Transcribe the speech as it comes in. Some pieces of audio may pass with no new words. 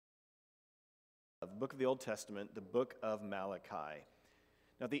book of the Old Testament, the book of Malachi.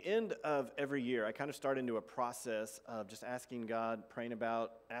 Now, at the end of every year, I kind of start into a process of just asking God, praying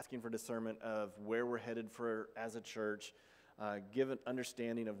about, asking for discernment of where we're headed for as a church, give an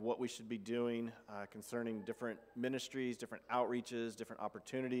understanding of what we should be doing concerning different ministries, different outreaches, different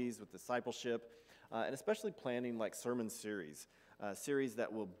opportunities with discipleship, and especially planning like sermon series. Series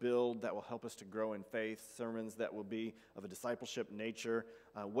that will build, that will help us to grow in faith, sermons that will be of a discipleship nature.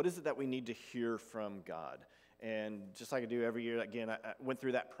 What is it that we need to hear from God? And just like I do every year, again, I went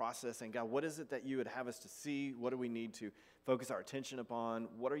through that process and God, what is it that you would have us to see? What do we need to focus our attention upon?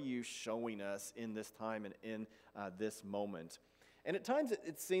 What are you showing us in this time and in this moment? And at times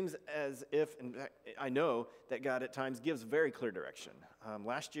it seems as if, in fact, I know that God at times gives very clear direction.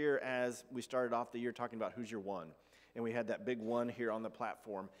 Last year, as we started off the year talking about who's your one, and we had that big one here on the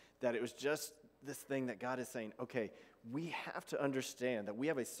platform, that it was just this thing that God is saying, okay, we have to understand that we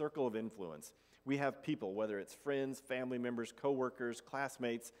have a circle of influence. We have people, whether it's friends, family members, coworkers,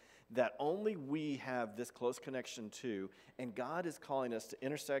 classmates, that only we have this close connection to, and God is calling us to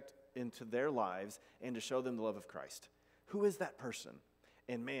intersect into their lives and to show them the love of Christ. Who is that person?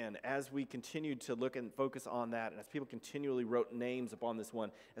 And man, as we continued to look and focus on that, and as people continually wrote names upon this one,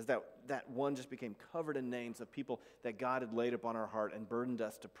 as that one just became covered in names of people that God had laid upon our heart and burdened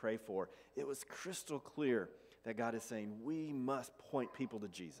us to pray for, it was crystal clear that God is saying we must point people to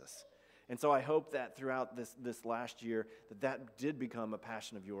Jesus. And so I hope that throughout this last year that did become a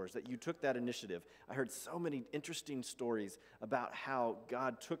passion of yours, that you took that initiative. I heard so many interesting stories about how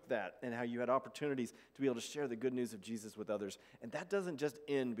God took that and how you had opportunities to be able to share the good news of Jesus with others. And that doesn't just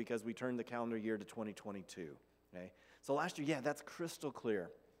end because we turned the calendar year to 2022. Okay? So last year, yeah, that's crystal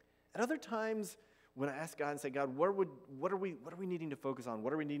clear. At other times, when I ask God and say, God, what are we needing to focus on?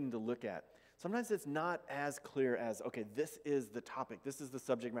 What are we needing to look at? Sometimes it's not as clear as, okay, this is the topic, this is the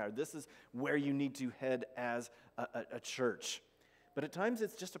subject matter, this is where you need to head as a church. But at times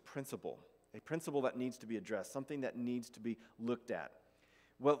it's just a principle that needs to be addressed, something that needs to be looked at.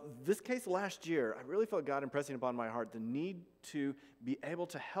 Well, this case last year, I really felt God impressing upon my heart the need to be able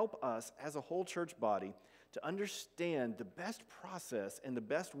to help us as a whole church body to understand the best process and the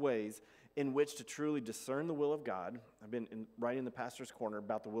best ways in which to truly discern the will of God. I've been writing in the pastor's corner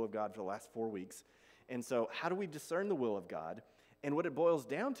about the will of God for the last 4 weeks. And so how do we discern the will of God? And what it boils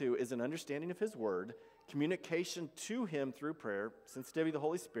down to is an understanding of His Word, communication to Him through prayer, sensitivity to the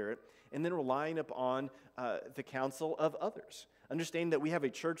Holy Spirit, and then relying upon the counsel of others. Understanding that we have a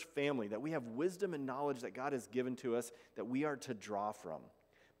church family, that we have wisdom and knowledge that God has given to us that we are to draw from.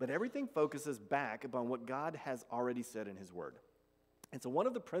 But everything focuses back upon what God has already said in His Word. And so one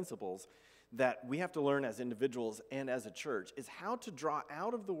of the principles that we have to learn as individuals and as a church is how to draw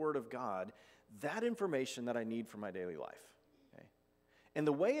out of the Word of God that information that I need for my daily life. Okay? And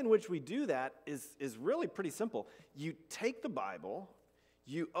the way in which we do that is really pretty simple. You take the Bible,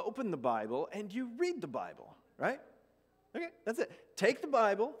 you open the Bible, and you read the Bible, right? Okay, that's it. Take the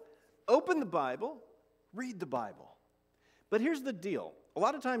Bible, open the Bible, read the Bible. But here's the deal. A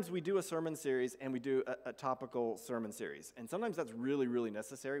lot of times we do a sermon series and we do a topical sermon series. And sometimes that's really, really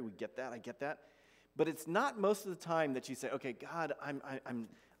necessary. We get that. I get that. But it's not most of the time that you say, okay, God, I'm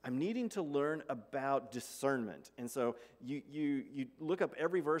needing to learn about discernment. And so you look up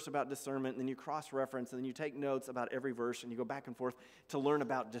every verse about discernment, and then you cross-reference, and then you take notes about every verse, and you go back and forth to learn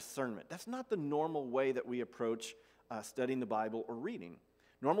about discernment. That's not the normal way that we approach studying the Bible or reading.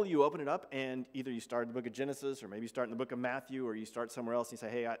 Normally you open it up and either you start in the book of Genesis or maybe you start in the book of Matthew or you start somewhere else and you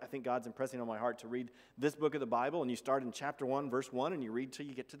say, hey, I think God's impressing on my heart to read this book of the Bible, and you start in chapter 1, verse 1, and you read till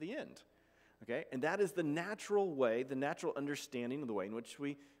you get to the end. Okay? And that is the natural way, the natural understanding of the way in which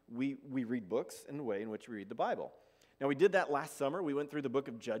we read books and the way in which we read the Bible. Now we did that last summer. We went through the book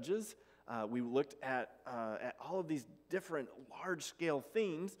of Judges. We looked at all of these different large-scale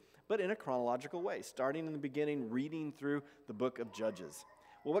themes, but in a chronological way, starting in the beginning, reading through the book of Judges.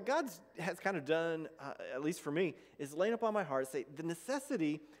 Well, what God has kind of done, at least for me, is laying upon my heart, say the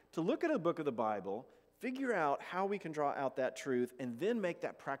necessity to look at a book of the Bible, figure out how we can draw out that truth, and then make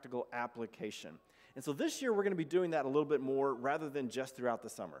that practical application. And so this year we're going to be doing that a little bit more rather than just throughout the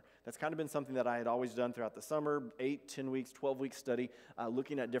summer. That's kind of been something that I had always done throughout the summer, 8, 10 weeks, 12-week study,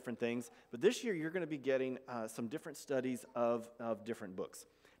 looking at different things. But this year you're going to be getting some different studies of different books.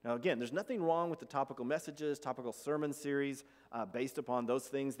 Now, again, there's nothing wrong with the topical messages, topical sermon series, based upon those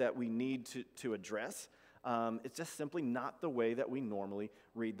things that we need to address. It's just simply not the way that we normally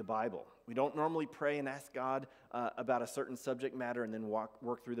read the Bible. We don't normally pray and ask God about a certain subject matter and then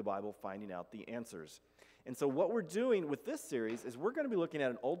work through the Bible finding out the answers. And so what we're doing with this series is we're going to be looking at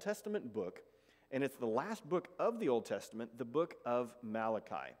an Old Testament book, and it's the last book of the Old Testament, the book of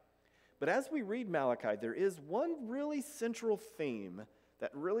Malachi. But as we read Malachi, there is one really central theme that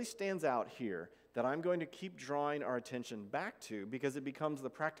really stands out here that I'm going to keep drawing our attention back to because it becomes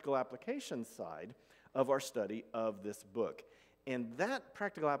the practical application side of our study of this book. And that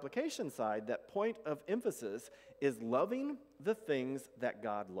practical application side, that point of emphasis, is loving the things that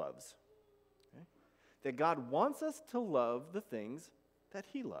God loves. Okay? That God wants us to love the things that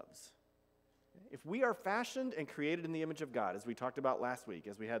He loves. If we are fashioned and created in the image of God, as we talked about last week,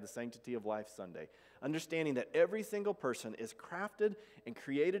 as we had the Sanctity of Life Sunday, understanding that every single person is crafted and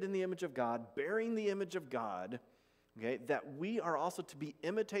created in the image of God, bearing the image of God, okay, that we are also to be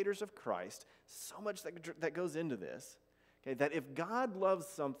imitators of Christ, so much that goes into this, okay, that if God loves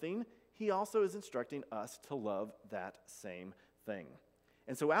something, He also is instructing us to love that same thing.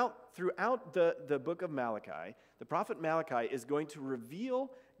 And so throughout the book of Malachi, the prophet Malachi is going to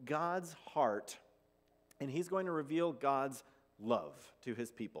reveal God's heart, and he's going to reveal God's love to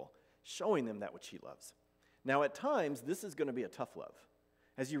his people, showing them that which he loves. Now, at times, this is going to be a tough love.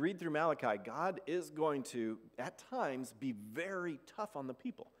 As you read through Malachi, God is going to, at times, be very tough on the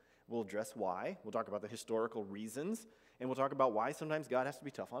people. We'll address why. We'll talk about the historical reasons, and we'll talk about why sometimes God has to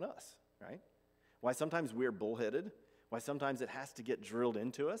be tough on us, right? Why sometimes we're bullheaded, why sometimes it has to get drilled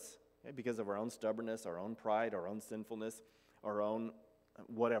into us, okay, because of our own stubbornness, our own pride, our own sinfulness, our own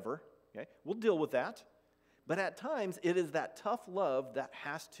whatever, okay? We'll deal with that. But at times, it is that tough love that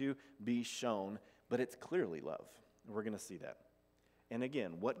has to be shown, but it's clearly love. We're going to see that. And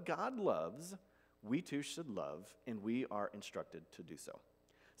again, what God loves, we too should love, and we are instructed to do so.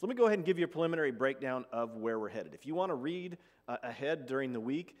 So let me go ahead and give you a preliminary breakdown of where we're headed. If you want to read ahead during the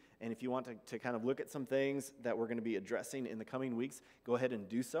week, and if you want to kind of look at some things that we're going to be addressing in the coming weeks, go ahead and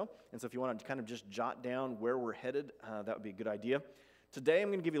do so. And so if you want to kind of just jot down where we're headed, that would be a good idea. Today I'm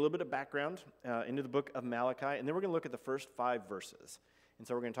going to give you a little bit of background into the book of Malachi, and then we're going to look at the first 5 verses. And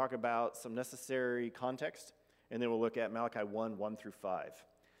so we're going to talk about some necessary context, and then we'll look at Malachi 1 through 5.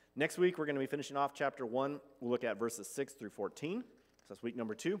 Next week we're going to be finishing off chapter 1. We'll look at verses 6 through 14. So that's week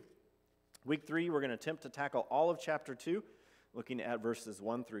number 2. Week 3 we're going to attempt to tackle all of chapter 2, looking at verses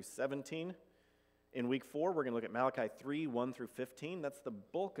 1 through 17. In week 4 we're going to look at Malachi 3, 1 through 15. That's the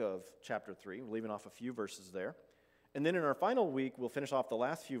bulk of chapter 3. We're leaving off a few verses there. And then in our final week, we'll finish off the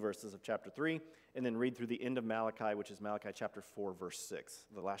last few verses of chapter 3 and then read through the end of Malachi, which is Malachi chapter 4, verse 6.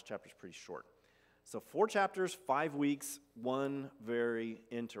 The last chapter is pretty short. So 4 chapters, 5 weeks, one very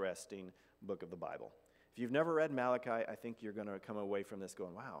interesting book of the Bible. If you've never read Malachi, I think you're going to come away from this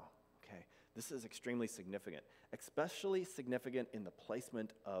going, wow, okay, this is extremely significant, especially significant in the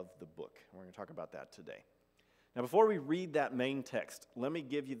placement of the book. We're going to talk about that today. Now, before we read that main text, let me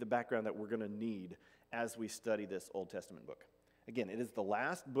give you the background that we're going to need as we study this Old Testament book. Again, it is the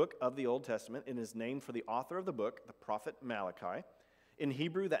last book of the Old Testament and is named for the author of the book, the prophet Malachi. In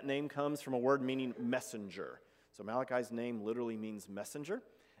Hebrew, that name comes from a word meaning messenger. So Malachi's name literally means messenger,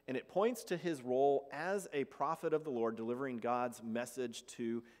 and it points to his role as a prophet of the Lord, delivering God's message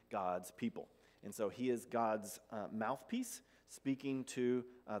to God's people. And so he is God's mouthpiece, speaking to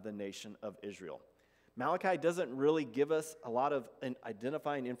the nation of Israel. Malachi doesn't really give us a lot of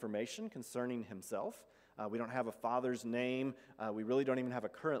identifying information concerning himself. We don't have a father's name. We really don't even have a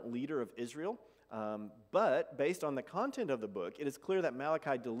current leader of Israel. But based on the content of the book, it is clear that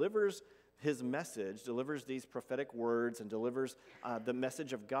Malachi delivers his message, delivers these prophetic words, and delivers the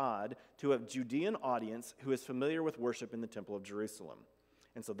message of God to a Judean audience who is familiar with worship in the Temple of Jerusalem.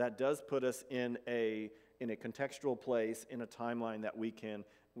 And so that does put us in a contextual place, in a timeline that we can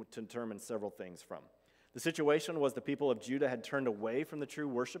determine several things from. The situation was the people of Judah had turned away from the true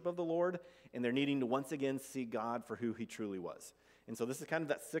worship of the Lord, and they're needing to once again see God for who he truly was. And so this is kind of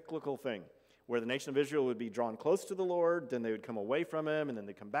that cyclical thing, where the nation of Israel would be drawn close to the Lord, then they would come away from him, and then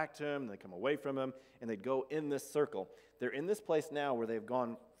they'd come back to him, and they'd come away from him, and they'd go in this circle. They're in this place now where they've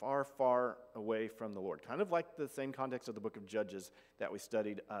gone far, far away from the Lord, kind of like the same context of the book of Judges that we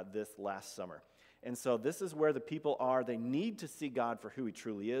studied this last summer. And so this is where the people are. They need to see God for who he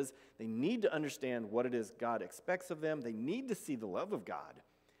truly is. They need to understand what it is God expects of them. They need to see the love of God,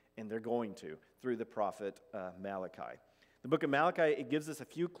 and they're going to through the prophet Malachi. The book of Malachi, it gives us a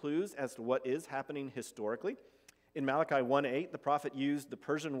few clues as to what is happening historically. In Malachi 1:8, the prophet used the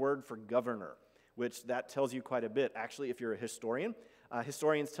Persian word for governor, which that tells you quite a bit. Actually, if you're a historian,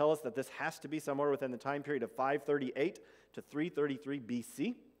 historians tell us that this has to be somewhere within the time period of 538 to 333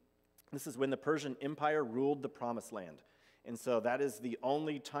 BC. This is when the Persian Empire ruled the Promised Land. And so that is the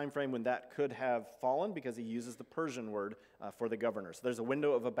only time frame when that could have fallen, because he uses the Persian word for the governor. So there's a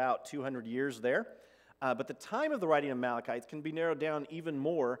window of about 200 years there. But the time of the writing of Malachi can be narrowed down even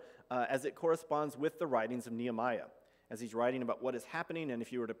more as it corresponds with the writings of Nehemiah. as he's writing about what is happening. And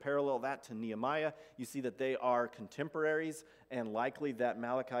if you were to parallel that to Nehemiah, you see that they are contemporaries, and likely that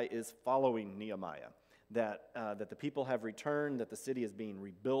Malachi is following Nehemiah. That the people have returned, that the city is being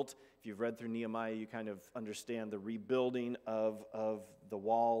rebuilt. If you've read through Nehemiah, you kind of understand the rebuilding of the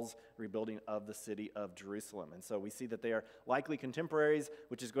walls, rebuilding of the city of Jerusalem. And so we see that they are likely contemporaries,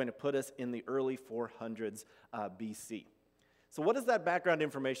 which is going to put us in the early 400s BC. So what does that background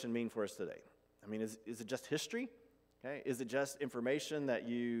information mean for us today? I mean, is it just history? Okay? Is it just information that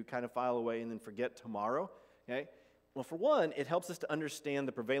you kind of file away and then forget tomorrow? Okay? Well, for one, it helps us to understand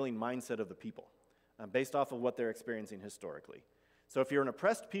the prevailing mindset of the people, based off of what they're experiencing historically. So if you're an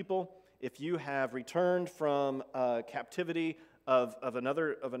oppressed people, if you have returned from captivity of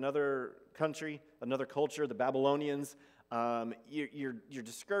another country, another culture, the Babylonians, you're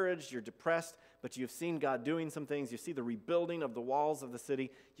discouraged, you're depressed, but you've seen God doing some things, you see the rebuilding of the walls of the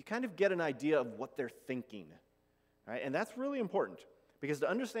city, you kind of get an idea of what they're thinking. Right? And that's really important, because to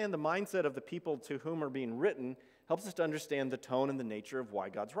understand the mindset of the people to whom are being written helps us to understand the tone and the nature of why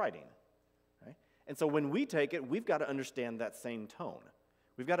God's writing. And so when we take it, we've got to understand that same tone.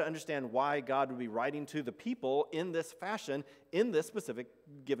 We've got to understand why God would be writing to the people in this fashion, in this specific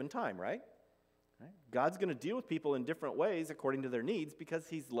given time, right? God's going to deal with people in different ways according to their needs because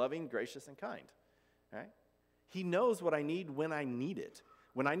he's loving, gracious, and kind. Right? He knows what I need when I need it.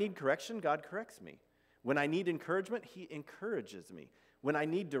 When I need correction, God corrects me. When I need encouragement, he encourages me. When I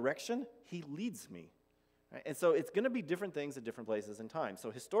need direction, he leads me. Right? And so it's going to be different things at different places and times.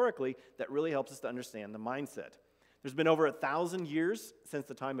 So historically, that really helps us to understand the mindset. There's been over 1,000 years since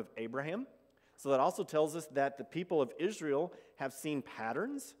the time of Abraham. So that also tells us that the people of Israel have seen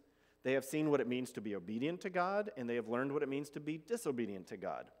patterns. They have seen what it means to be obedient to God, and they have learned what it means to be disobedient to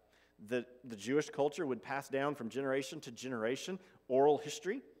God. The Jewish culture would pass down from generation to generation oral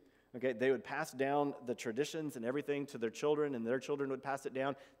history. Okay, they would pass down the traditions and everything to their children, and their children would pass it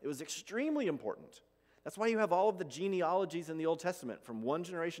down. It was extremely important. That's why you have all of the genealogies in the Old Testament, from one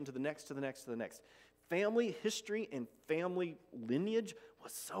generation to the next, to the next, to the next. Family history and family lineage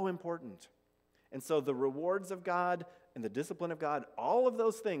was so important. And so the rewards of God and the discipline of God, all of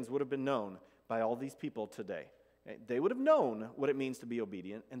those things would have been known by all these people today. Okay? They would have known what it means to be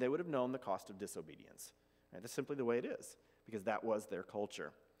obedient, and they would have known the cost of disobedience. Right? That's simply the way it is, because that was their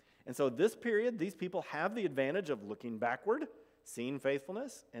culture. And so this period, these people have the advantage of looking backward, seeing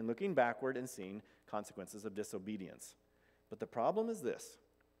faithfulness, and looking backward and seeing consequences of disobedience. But the problem is this.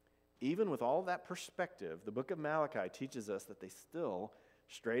 Even with all that perspective, the book of Malachi teaches us that they still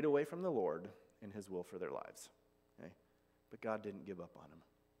strayed away from the Lord and his will for their lives. Okay? But God didn't give up on them.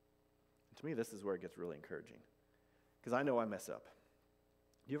 And to me, this is where it gets really encouraging, because I know I mess up.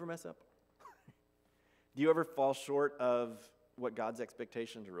 Do you ever mess up? Do you ever fall short of what God's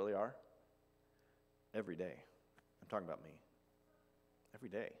expectations really are? Every day. I'm talking about me. Every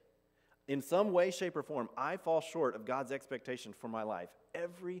day. In some way, shape, or form, I fall short of God's expectation for my life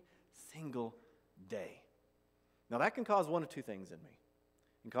every single day. Now, that can cause one of two things in me.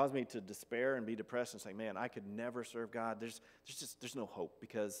 It can cause me to despair and be depressed and say, man, I could never serve God. There's no hope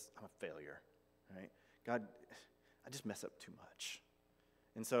because I'm a failure. Right? God, I just mess up too much.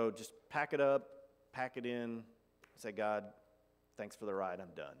 And so just pack it up, pack it in, say, God, thanks for the ride,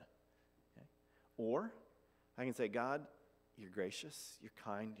 I'm done. Okay? Or I can say, God, you're gracious, you're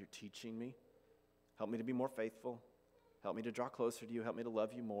kind, you're teaching me. Help me to be more faithful. Help me to draw closer to you. Help me to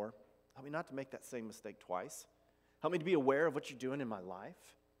love you more. Help me not to make that same mistake twice. Help me to be aware of what you're doing in my life.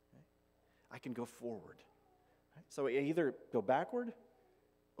 Okay? I can go forward. Right? So I either go backward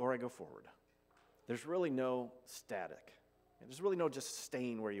or I go forward. There's really no static. There's really no just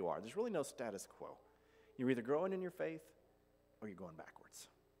staying where you are. There's really no status quo. You're either growing in your faith or you're going backwards.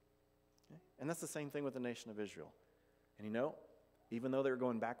 Okay? And that's the same thing with the nation of Israel. And you know, even though they were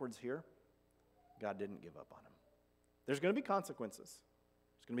going backwards here, God didn't give up on them. There's going to be consequences.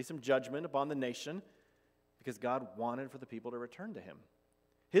 There's going to be some judgment upon the nation because God wanted for the people to return to him.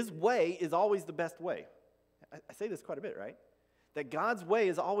 His way is always the best way. I say this quite a bit, right? That God's way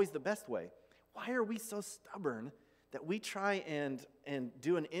is always the best way. Why are we so stubborn that we try and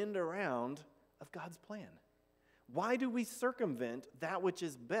do an end around of God's plan? Why do we circumvent that which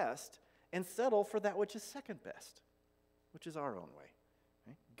is best and settle for that which is second best, which is our own way?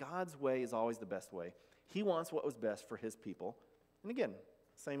 Right? God's way is always the best way. He wants what was best for his people. And again,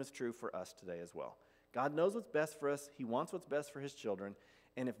 same is true for us today as well. God knows what's best for us. He wants what's best for his children.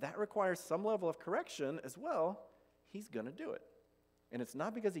 And if that requires some level of correction as well, he's going to do it. And it's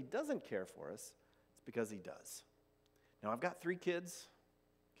not because he doesn't care for us. It's because he does. Now, I've got 3 kids.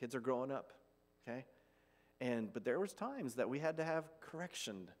 Kids are growing up, okay? But there was times that we had to have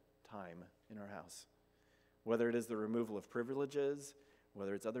correction time in our house. Whether it is the removal of privileges,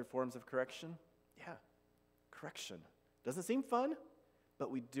 whether it's other forms of correction. Yeah, correction. Doesn't seem fun,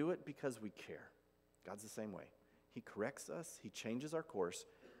 but we do it because we care. God's the same way. He corrects us, he changes our course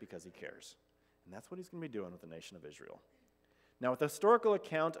because he cares. And that's what he's going to be doing with the nation of Israel. Now, with the historical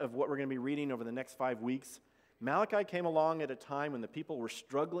account of what we're going to be reading over the next 5 weeks, Malachi came along at a time when the people were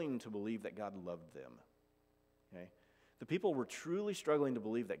struggling to believe that God loved them. Okay? The people were truly struggling to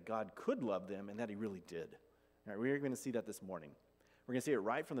believe that God could love them and that he really did. All right, we're going to see that this morning. We're going to see it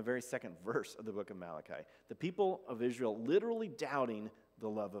right from the very second verse of the book of Malachi. The people of Israel literally doubting the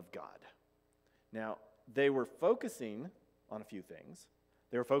love of God. Now, they were focusing on a few things.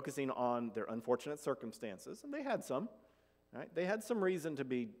 They were focusing on their unfortunate circumstances, and they had some. Right? They had some reason to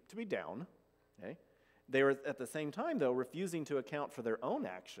be down. Okay? They were at the same time, though, refusing to account for their own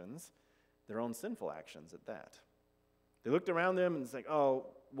actions, their own sinful actions at that. They looked around them and said, "Oh,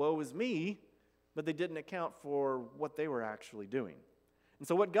 woe is me," but they didn't account for what they were actually doing. And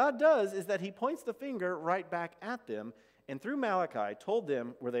so what God does is that he points the finger right back at them, and through Malachi told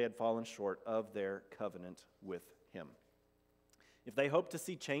them where they had fallen short of their covenant with him. If they hoped to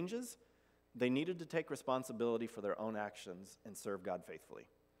see changes, they needed to take responsibility for their own actions and serve God faithfully,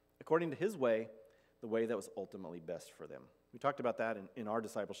 according to his way, the way that was ultimately best for them. We talked about that in our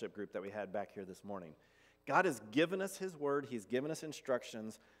discipleship group that we had back here this morning. God has given us his word, he's given us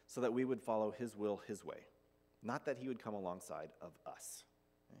instructions so that we would follow his will, his way, not that he would come alongside of us.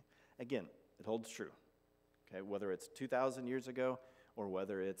 Okay? Again, it holds true, okay, whether it's 2,000 years ago or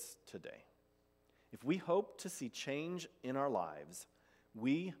whether it's today. If we hope to see change in our lives,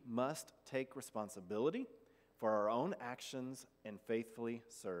 we must take responsibility for our own actions and faithfully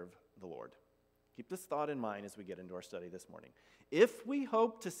serve the Lord. Keep this thought in mind as we get into our study this morning. If we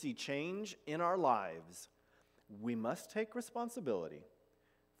hope to see change in our lives, we must take responsibility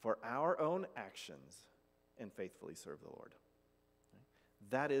for our own actions and faithfully serve the Lord.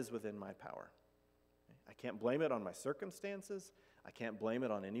 That is within my power. I can't blame it on my circumstances. I can't blame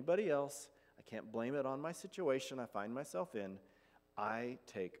it on anybody else. I can't blame it on my situation I find myself in. I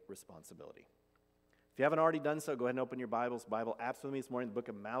take responsibility. If you haven't already done so, go ahead and open your Bible apps with me this morning, the book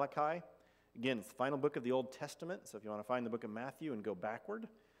of Malachi. Again, it's the final book of the Old Testament, so if you want to find the book of Matthew and go backward,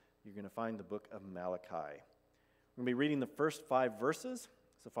 you're going to find the book of Malachi. We're going to be reading the first 5 verses,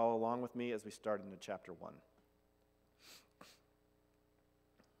 so follow along with me as we start into chapter 1.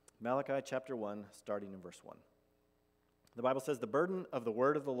 Malachi chapter 1, starting in verse 1. The Bible says, "The burden of the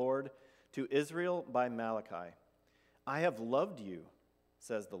word of the Lord to Israel by Malachi. I have loved you,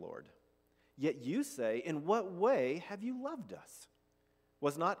 says the Lord. Yet you say, in what way have you loved us?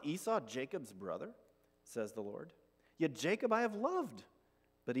 Was not Esau Jacob's brother, says the Lord? Yet Jacob I have loved,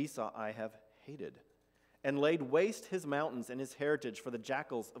 but Esau I have hated, and laid waste his mountains and his heritage for the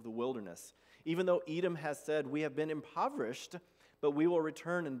jackals of the wilderness. Even though Edom has said, we have been impoverished, but we will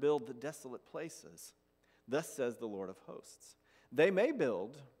return and build the desolate places. Thus says the Lord of hosts. They may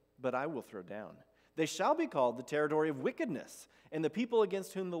build, but I will throw down. They shall be called the territory of wickedness, and the people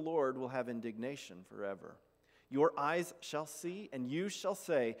against whom the Lord will have indignation forever. Your eyes shall see, and you shall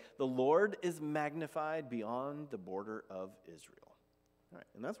say, the Lord is magnified beyond the border of Israel." All right,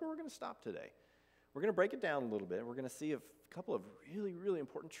 and that's where we're going to stop today. We're going to break it down a little bit. We're going to see a couple of really, really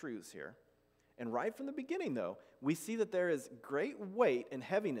important truths here. And right from the beginning, though, we see that there is great weight and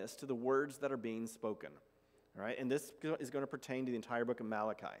heaviness to the words that are being spoken. All right, and this is going to pertain to the entire book of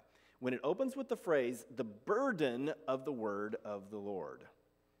Malachi. When it opens with the phrase, the burden of the word of the Lord.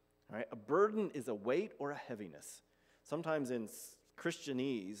 All right, a burden is a weight or a heaviness. Sometimes in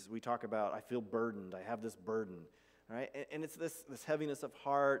Christianese, we talk about, I feel burdened, I have this burden. All right, and it's this heaviness of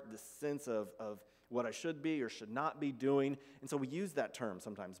heart, this sense of what I should be or should not be doing. And so we use that term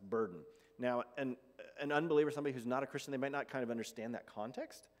sometimes, burden. Now, an unbeliever, somebody who's not a Christian, they might not kind of understand that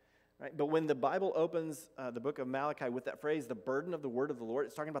context. Right? But when the Bible opens the book of Malachi with that phrase, the burden of the word of the Lord,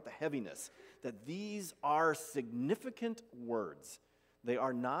 it's talking about the heaviness, that these are significant words. They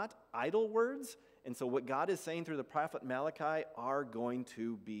are not idle words, and so what God is saying through the prophet Malachi are going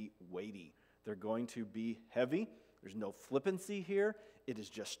to be weighty. They're going to be heavy. There's no flippancy here. It is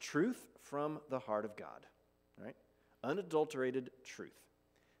just truth from the heart of God, right? Unadulterated truth.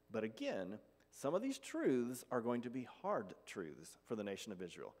 But again, some of these truths are going to be hard truths for the nation of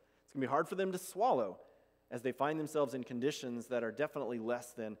Israel. It's going to be hard for them to swallow as they find themselves in conditions that are definitely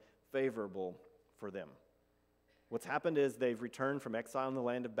less than favorable for them. What's happened is they've returned from exile in the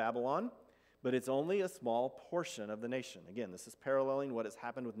land of Babylon, but it's only a small portion of the nation. Again, this is paralleling what has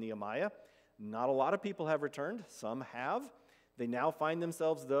happened with Nehemiah. Not a lot of people have returned. Some have. They now find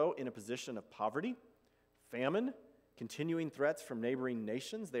themselves, though, in a position of poverty, famine, continuing threats from neighboring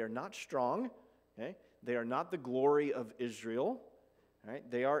nations. They are not strong. Okay? They are not the glory of Israel. Right?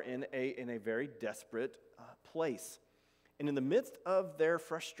 They are in a very desperate place. And in the midst of their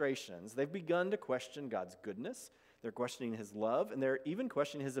frustrations, they've begun to question God's goodness. They're questioning his love, and they're even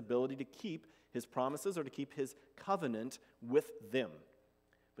questioning his ability to keep his promises or to keep his covenant with them.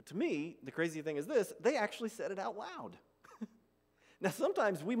 But to me, the crazy thing is this: they actually said it out loud. Now,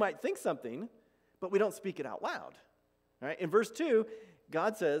 sometimes we might think something, but we don't speak it out loud. Right? In verse 2,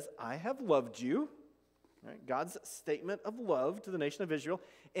 God says, I have loved you. Right? God's statement of love to the nation of Israel.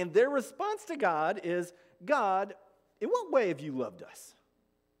 And their response to God is, God, in what way have you loved us?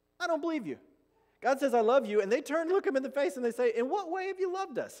 I don't believe you. God says, I love you. And they turn, look him in the face, and they say, in what way have you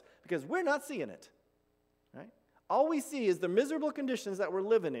loved us? Because we're not seeing it. Right? All we see is the miserable conditions that we're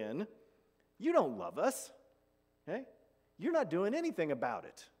living in. You don't love us. Okay? You're not doing anything about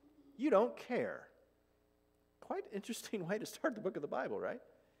it. You don't care. Quite interesting way to start the book of the Bible, right?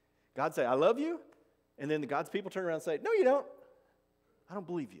 God say, I love you. And then God's people turn around and say, no, you don't. I don't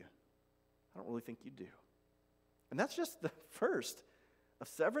believe you. I don't really think you do. And that's just the first of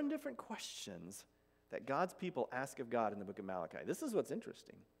 7 different questions that God's people ask of God in the book of Malachi. This is what's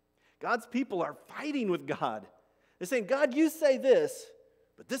interesting. God's people are fighting with God. They're saying, God, you say this,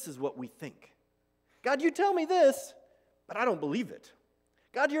 but this is what we think. God, you tell me this, but I don't believe it.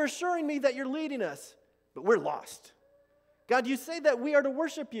 God, you're assuring me that you're leading us, but we're lost. God, you say that we are to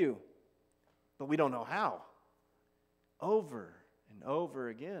worship you, but we don't know how. Over and over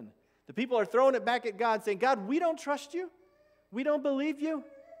again. The people are throwing it back at God, saying, God, we don't trust you. We don't believe you.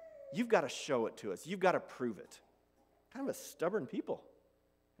 You've got to show it to us. You've got to prove it. Kind of a stubborn people.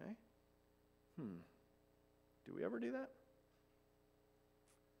 Okay? Do we ever do that?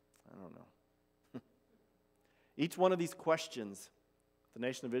 I don't know. Each one of these questions, the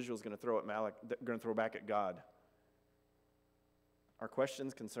nation of Israel is going to throw back at God. Are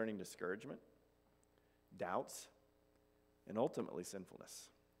questions concerning discouragement, doubts, and ultimately sinfulness.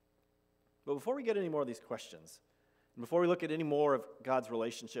 But before we get any more of these questions, and before we look at any more of God's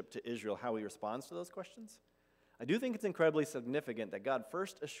relationship to Israel, how he responds to those questions, I do think it's incredibly significant that God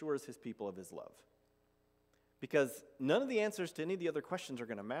first assures his people of his love. Because none of the answers to any of the other questions are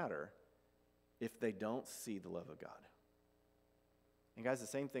going to matter if they don't see the love of God. And guys, the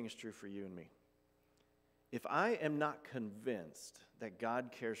same thing is true for you and me. If I am not convinced that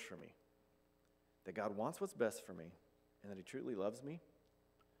God cares for me, that God wants what's best for me, and that he truly loves me,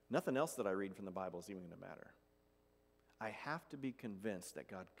 nothing else that I read from the Bible is even going to matter. I have to be convinced that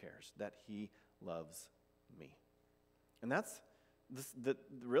God cares, that he loves me. And that's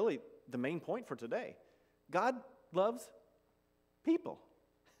really the main point for today. God loves people.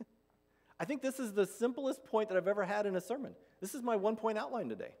 I think this is the simplest point that I've ever had in a sermon. This is my 1-point outline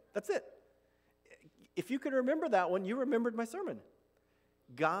today. That's it. If you can remember that one, you remembered my sermon.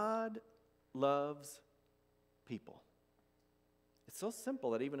 God loves people. It's so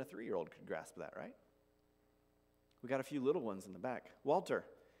simple that even a 3-year-old could grasp that, right? We got a few little ones in the back. Walter,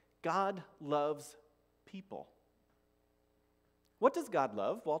 God loves people. What does God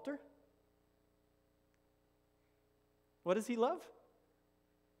love, Walter? What does he love?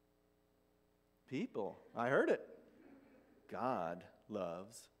 People. I heard it. God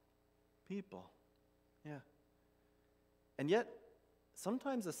loves people. Yeah. And yet,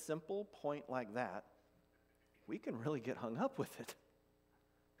 sometimes a simple point like that, we can really get hung up with it.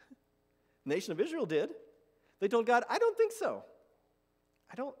 The nation of Israel did. They told God, I don't think so.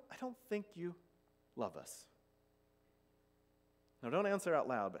 I don't think you love us. Now, don't answer out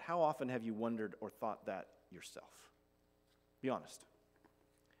loud, but how often have you wondered or thought that yourself? Be honest.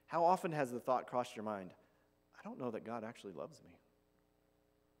 How often has the thought crossed your mind, I don't know that God actually loves me.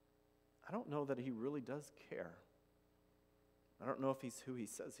 I don't know that he really does care. I don't know if he's who he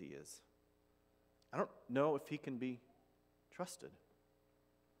says he is. I don't know if he can be trusted.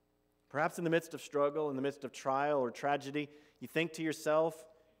 Perhaps in the midst of struggle, in the midst of trial or tragedy, you think to yourself,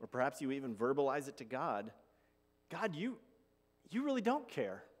 or perhaps you even verbalize it to God, God, you really don't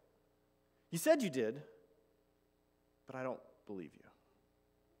care. You said you did, but I don't believe you.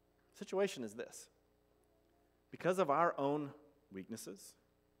 The situation is this. Because of our own weaknesses,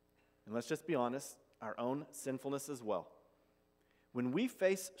 and let's just be honest, our own sinfulness as well, when we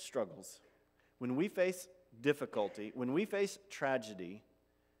face struggles, when we face difficulty, when we face tragedy,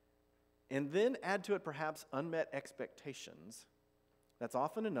 and then add to it perhaps unmet expectations, that's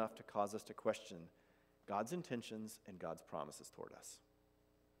often enough to cause us to question God's intentions and God's promises toward us.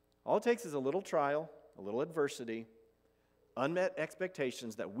 All it takes is a little trial, a little adversity, unmet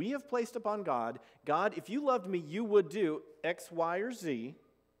expectations that we have placed upon God. God, if you loved me, you would do X, Y, or Z,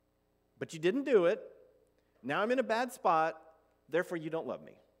 but you didn't do it. Now I'm in a bad spot, therefore you don't love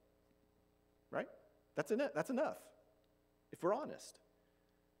me. Right? That's enough, if we're honest,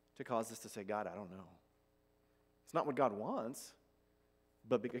 to cause us to say, God, I don't know. It's not what God wants,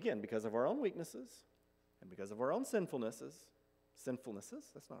 but again, because of our own weaknesses and because of our own sinfulnesses,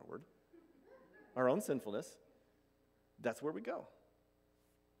 that's not a word, our own sinfulness, that's where we go.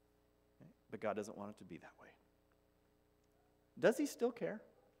 But God doesn't want it to be that way. Does he still care?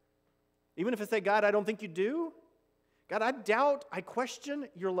 Even if I say, God, I don't think you do. God, I question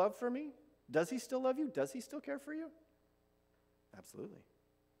your love for me. Does he still love you? Does he still care for you? Absolutely.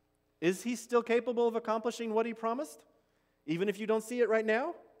 Is he still capable of accomplishing what he promised? Even if you don't see it right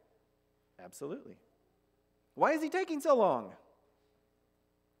now? Absolutely. Why is he taking so long?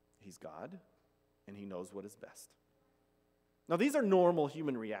 He's God, and he knows what is best. Now, these are normal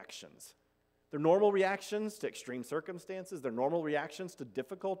human reactions. They're normal reactions to extreme circumstances. They're normal reactions to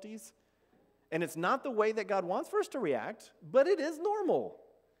difficulties. And it's not the way that God wants for us to react, but it is normal.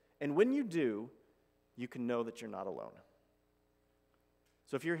 And when you do, you can know that you're not alone.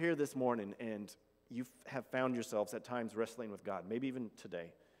 So if you're here this morning and you have found yourselves at times wrestling with God, maybe even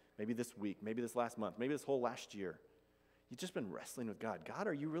today, maybe this week, maybe this last month, maybe this whole last year, you've just been wrestling with God. God,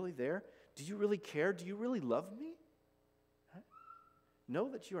 are you really there? Do you really care? Do you really love me? Know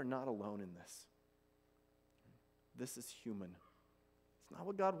that you are not alone in this. This is human. It's not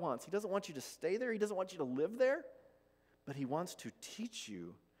what God wants. He doesn't want you to stay there. He doesn't want you to live there. But he wants to teach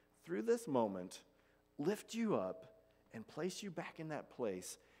you through this moment, lift you up, and place you back in that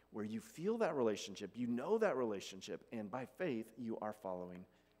place where you feel that relationship, you know that relationship, and by faith, you are following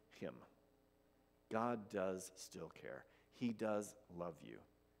him. God does still care. He does love you.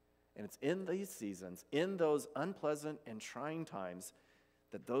 And it's in these seasons, in those unpleasant and trying times,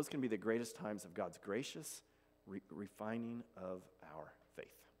 that those can be the greatest times of God's gracious refining of our faith.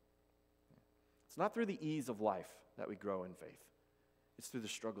 It's not through the ease of life that we grow in faith. It's through the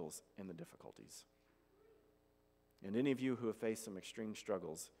struggles and the difficulties. And any of you who have faced some extreme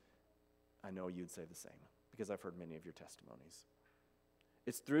struggles, I know you'd say the same, because I've heard many of your testimonies.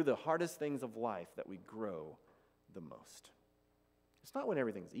 It's through the hardest things of life that we grow the most. It's not when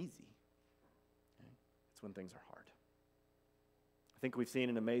everything's easy. Okay? It's when things are hard. I think we've seen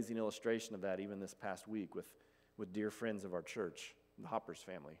an amazing illustration of that even this past week with dear friends of our church, the Hoppers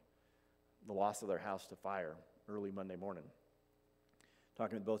family, the loss of their house to fire early Monday morning.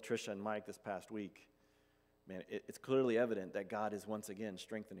 Talking with both Tricia and Mike this past week, man, it's clearly evident that God is once again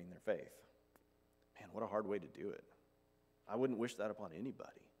strengthening their faith. Man, what a hard way to do it. I wouldn't wish that upon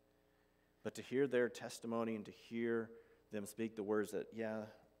anybody. But to hear their testimony and to hear them speak the words that, yeah,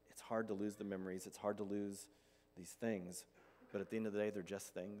 it's hard to lose the memories, it's hard to lose these things, but at the end of the day, they're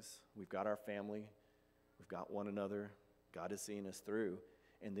just things. We've got our family, we've got one another, God is seeing us through,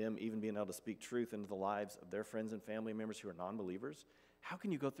 and them even being able to speak truth into the lives of their friends and family members who are non-believers. How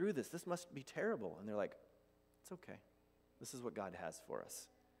can you go through this? This must be terrible. And they're like, it's okay. This is what God has for us.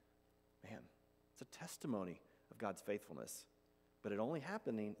 Man, it's a testimony of God's faithfulness. But it's only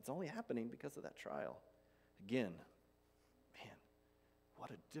happening because of that trial. Again, man, what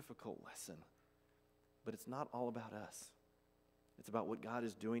a difficult lesson. But it's not all about us. It's about what God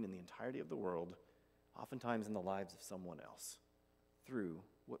is doing in the entirety of the world, oftentimes in the lives of someone else, through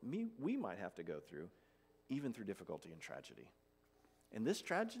what we might have to go through, even through difficulty and tragedy. And this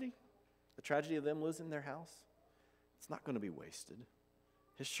tragedy, the tragedy of them losing their house, it's not going to be wasted.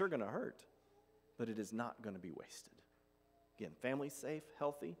 It's sure going to hurt, but it is not going to be wasted. Again, family's safe,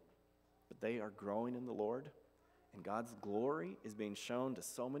 healthy, but they are growing in the Lord, and God's glory is being shown to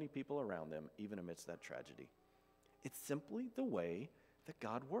so many people around them, even amidst that tragedy. It's simply the way that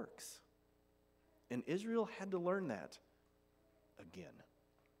God works. And Israel had to learn that again.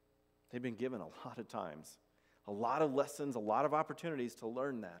 They've been given a lot of times, a lot of lessons, a lot of opportunities to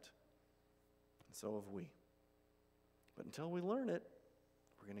learn that. And so have we. But until we learn it,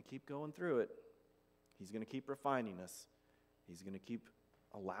 we're going to keep going through it. He's going to keep refining us. He's going to keep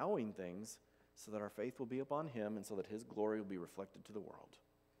allowing things so that our faith will be upon him and so that his glory will be reflected to the world.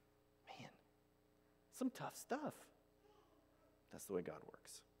 Man, some tough stuff. That's the way God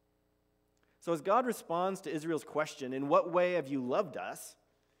works. So as God responds to Israel's question, in what way have you loved us?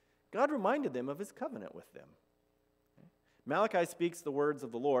 God reminded them of his covenant with them. Malachi speaks the words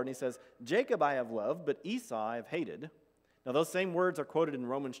of the Lord, and he says, Jacob I have loved, but Esau I have hated. Now those same words are quoted in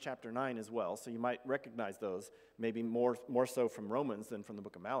Romans chapter 9 as well, so you might recognize those, maybe more so from Romans than from the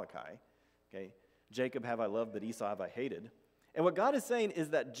book of Malachi. Okay, Jacob have I loved, but Esau have I hated. And what God is saying is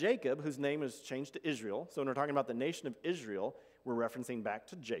that Jacob, whose name is changed to Israel, so when we're talking about the nation of Israel, we're referencing back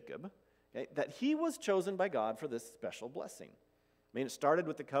to Jacob, okay, that he was chosen by God for this special blessing. I mean, it started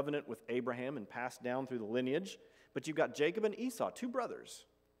with the covenant with Abraham and passed down through the lineage, but you've got Jacob and Esau, two brothers.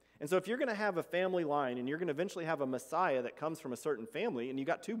 And so if you're going to have a family line and you're going to eventually have a Messiah that comes from a certain family and you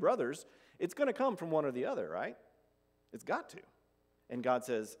got two brothers, it's going to come from one or the other, right? It's got to. And God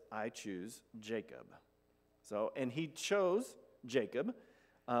says, I choose Jacob. So, and he chose Jacob,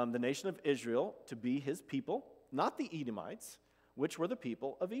 the nation of Israel, to be his people, not the Edomites, which were the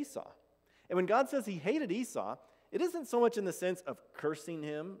people of Esau. And when God says he hated Esau, it isn't so much in the sense of cursing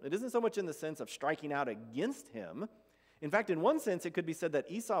him. It isn't so much in the sense of striking out against him. In fact, in one sense, it could be said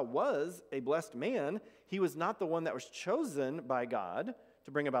that Esau was a blessed man. He was not the one that was chosen by God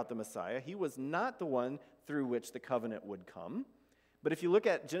to bring about the Messiah. He was not the one through which the covenant would come. But if you look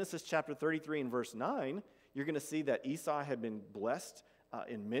at Genesis chapter 33 and verse 9, you're going to see that Esau had been blessed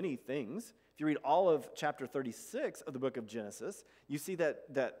in many things. If you read all of chapter 36 of the book of Genesis, you see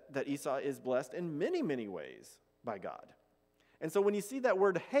that Esau is blessed in many, many ways by God. And so when you see that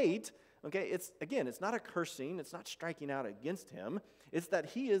word hate, okay, it's not a cursing, it's not striking out against him, it's that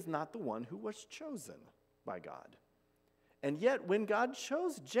he is not the one who was chosen by God. And yet when God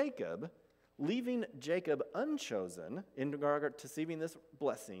chose Jacob, leaving Jacob unchosen in regard to receiving this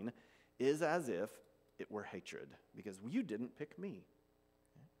blessing is as if it were hatred, because you didn't pick me.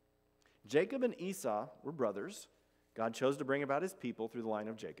 Jacob and Esau were brothers. God chose to bring about his people through the line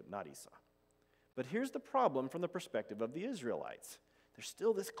of Jacob, not Esau. But here's the problem from the perspective of the Israelites. There's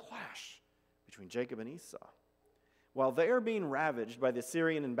still this clash between Jacob and Esau. While they are being ravaged by the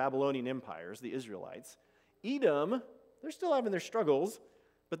Assyrian and Babylonian empires, the Israelites, Edom, they're still having their struggles,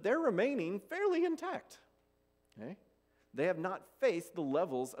 but they're remaining fairly intact. Okay? They have not faced the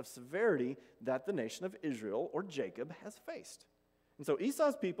levels of severity that the nation of Israel or Jacob has faced. And so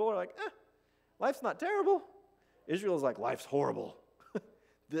Esau's people are like, life's not terrible. Israel's like, life's horrible.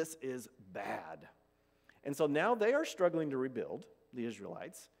 This is bad. And so now they are struggling to rebuild, the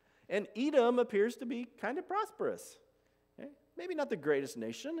Israelites, and Edom appears to be kind of prosperous. Okay? Maybe not the greatest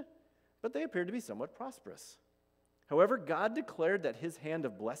nation, but they appear to be somewhat prosperous. However, God declared that his hand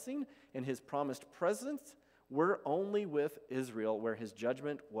of blessing and his promised presence were only with Israel, where his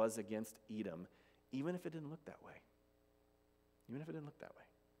judgment was against Edom, even if it didn't look that way. Even if it didn't look that way.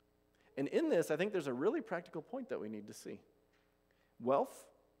 And in this, I think there's a really practical point that we need to see. Wealth,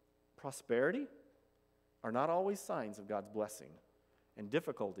 prosperity are not always signs of God's blessing, and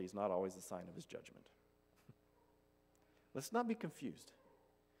difficulty is not always a sign of his judgment. Let's not be confused.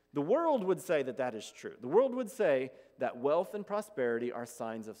 The world would say that that is true. The world would say that wealth and prosperity are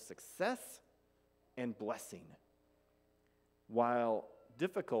signs of success and blessing, while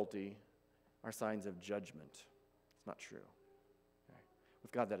difficulty are signs of judgment. It's not true. Okay?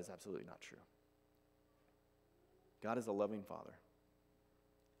 With God, that is absolutely not true. God is a loving Father,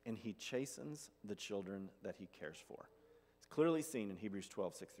 and he chastens the children that he cares for. It's clearly seen in Hebrews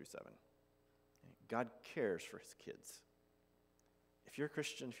 12, 6 through 7. God cares for his kids. If you're a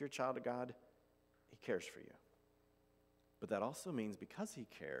Christian, if you're a child of God, he cares for you. But that also means because he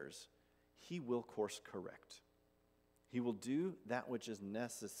cares, he will course correct. He will do that which is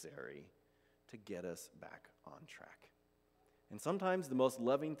necessary to get us back on track. And sometimes the most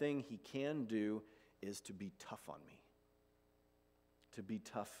loving thing he can do is to be tough on me. To be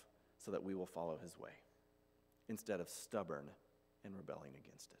tough so that we will follow his way, instead of stubborn and rebelling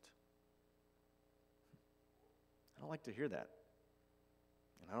against it. I don't like to hear that.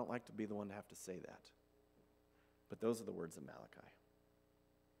 And I don't like to be the one to have to say that. But those are the words of Malachi.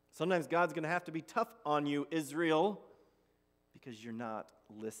 Sometimes God's going to have to be tough on you, Israel, because you're not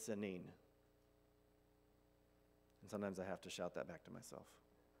listening. And sometimes I have to shout that back to myself.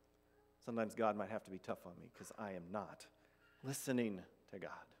 Sometimes God might have to be tough on me because I am not listening to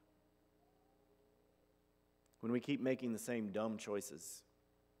God. When we keep making the same dumb choices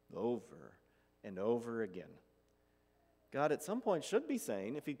over and over again, God at some point should be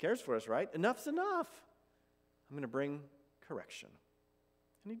saying, if he cares for us, right, enough's enough. I'm going to bring correction.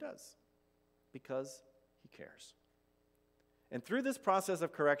 And he does, because he cares. And through this process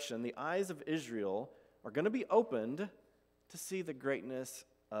of correction, the eyes of Israel are going to be opened to see the greatness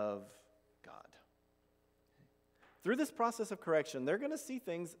of God. Through this process of correction, they're going to see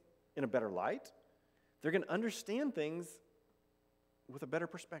things in a better light. They're going to understand things with a better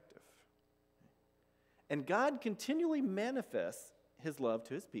perspective. And God continually manifests his love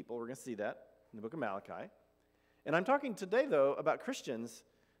to his people. We're going to see that in the book of Malachi. And I'm talking today, though, about Christians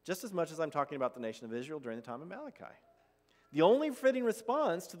just as much as I'm talking about the nation of Israel during the time of Malachi. The only fitting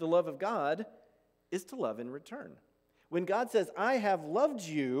response to the love of God is to love in return. When God says, I have loved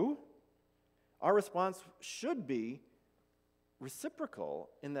you, our response should be reciprocal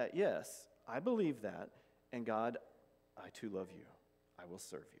in that, yes, I believe that, and God, I too love you. I will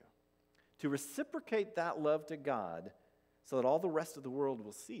serve you. To reciprocate that love to God, so that all the rest of the world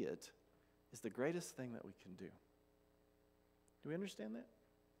will see it, is the greatest thing that we can do. Do we understand that?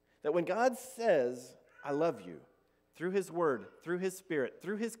 That when God says, I love you, through his word, through his spirit,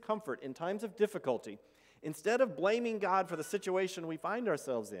 through his comfort in times of difficulty, instead of blaming God for the situation we find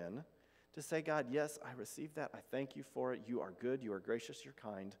ourselves in, to say, God, yes, I received that. I thank you for it. You are good. You are gracious. You're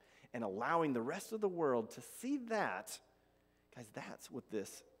kind. And allowing the rest of the world to see that, guys, that's what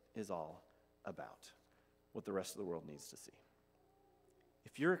this is all about, what the rest of the world needs to see.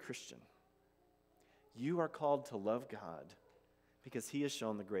 If you're a Christian, you are called to love God because he has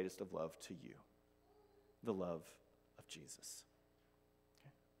shown the greatest of love to you, the love of Jesus.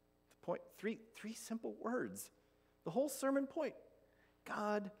 Okay? The point, three simple words. The whole sermon point.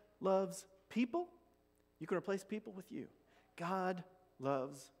 God loves people. You can replace people with you. God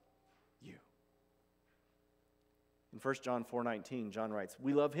loves you. In 1 John 4:19, John writes,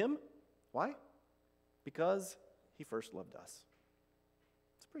 we love him. Why? Because he first loved us.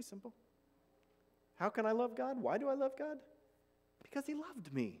 It's pretty simple. How can I love God? Why do I love God? Because he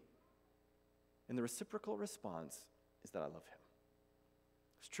loved me. And the reciprocal response is that I love him.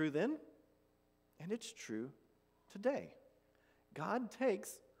 It's true then, and it's true today. God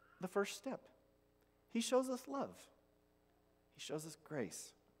takes the first step. He shows us love. He shows us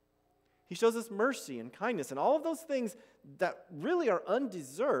grace. He shows us mercy and kindness and all of those things that really are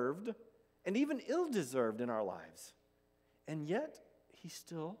undeserved and even ill-deserved in our lives. And yet, he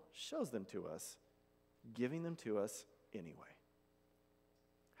still shows them to us, giving them to us anyway.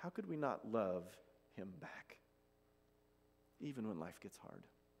 How could we not love him back, even when life gets hard?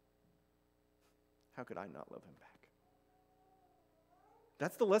 How could I not love him back?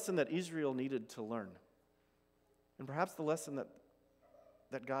 That's the lesson that Israel needed to learn. And perhaps the lesson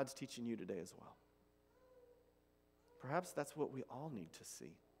that God's teaching you today as well. Perhaps that's what we all need to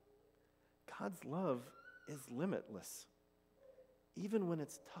see. God's love is limitless. Even when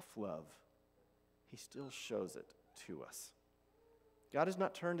it's tough love, he still shows it to us. God has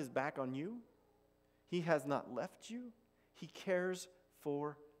not turned his back on you. He has not left you. He cares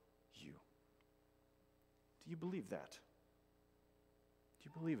for you. Do you believe that? Do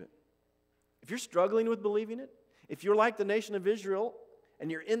you believe it? If you're struggling with believing it, if you're like the nation of Israel and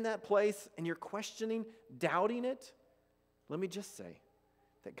you're in that place and you're questioning, doubting it, let me just say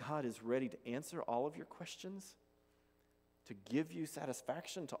that God is ready to answer all of your questions, to give you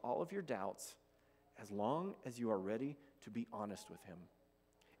satisfaction to all of your doubts, as long as you are ready to be honest with him.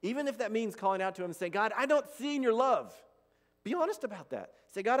 Even if that means calling out to him and saying, God, I don't see in your love. Be honest about that.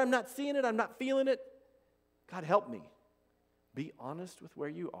 Say, God, I'm not seeing it. I'm not feeling it. God, help me. Be honest with where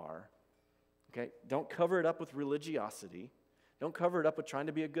you are. Okay? Don't cover it up with religiosity. Don't cover it up with trying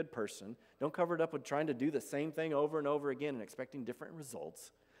to be a good person. Don't cover it up with trying to do the same thing over and over again and expecting different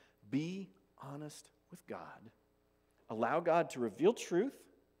results. Be honest with God. Allow God to reveal truth,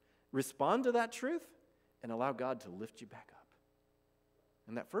 respond to that truth, and allow God to lift you back up.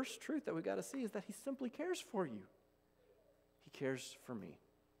 And that first truth that we got to see is that he simply cares for you. He cares for me.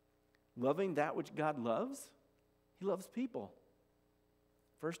 Loving that which God loves, he loves people.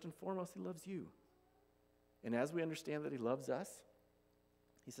 First and foremost, he loves you. And as we understand that he loves us,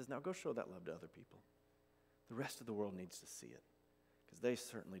 he says, now go show that love to other people. The rest of the world needs to see it because they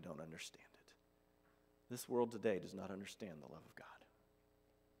certainly don't understand it. This world today does not understand the love of God,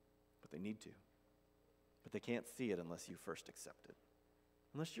 but they need to. But they can't see it unless you first accept it,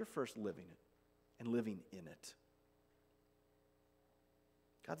 unless you're first living it and living in it.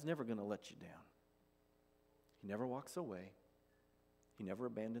 God's never going to let you down. He never walks away. He never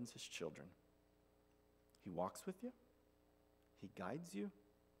abandons his children. He walks with you, he guides you,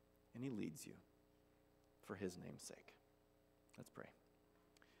 and he leads you for his name's sake. Let's pray.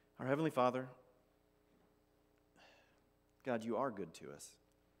 Our Heavenly Father, God, you are good to us.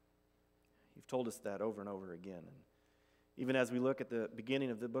 You've told us that over and over again. And even as we look at the beginning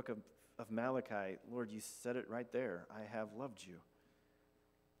of the book of Malachi, Lord, you said it right there. I have loved you.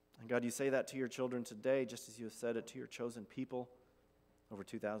 And God, you say that to your children today, just as you have said it to your chosen people over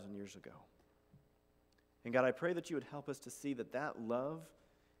 2,000 years ago. And God, I pray that you would help us to see that that love,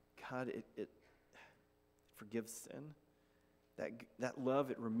 God, it forgives sin. That love,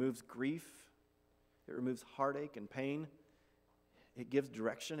 it removes grief. It removes heartache and pain. It gives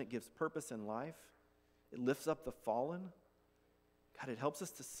direction. It gives purpose in life. It lifts up the fallen. God, it helps us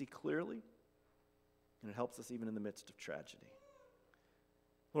to see clearly. And it helps us even in the midst of tragedy.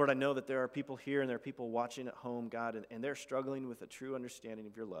 Lord, I know that there are people here and there are people watching at home, God, and they're struggling with a true understanding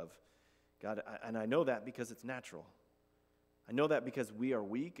of your love. God, and I know that because it's natural. I know that because we are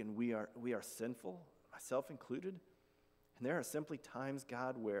weak and we are sinful, myself included. And there are simply times,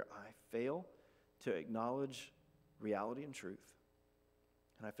 God, where I fail to acknowledge reality and truth.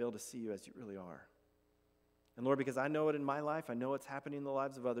 And I fail to see you as you really are. And Lord, because I know it in my life, I know it's happening in the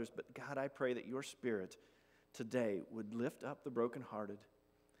lives of others, but God, I pray that your Spirit today would lift up the brokenhearted.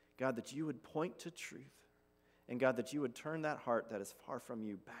 God, that you would point to truth. And God, that you would turn that heart that is far from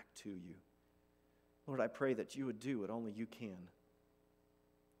you back to you. Lord, I pray that you would do what only you can.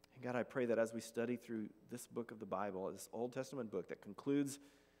 And God, I pray that as we study through this book of the Bible, this Old Testament book that concludes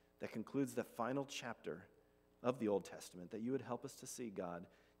the final chapter of the Old Testament, that you would help us to see, God,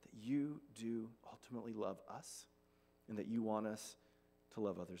 that you do ultimately love us and that you want us to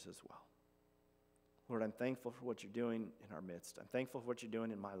love others as well. Lord, I'm thankful for what you're doing in our midst. I'm thankful for what you're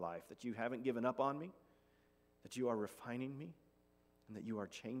doing in my life, that you haven't given up on me, that you are refining me, and that you are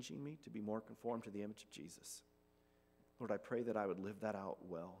changing me to be more conformed to the image of Jesus. Lord, I pray that I would live that out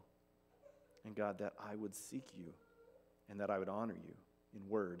well. And God, that I would seek you and that I would honor you in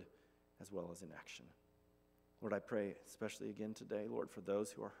word as well as in action. Lord, I pray especially again today, Lord, for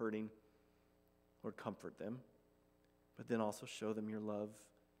those who are hurting, Lord, comfort them, but then also show them your love,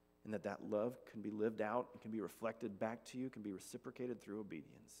 and that love can be lived out and can be reflected back to you, can be reciprocated through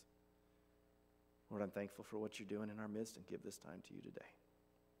obedience. Lord, I'm thankful for what you're doing in our midst and give this time to you today.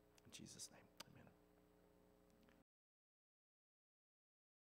 In Jesus' name.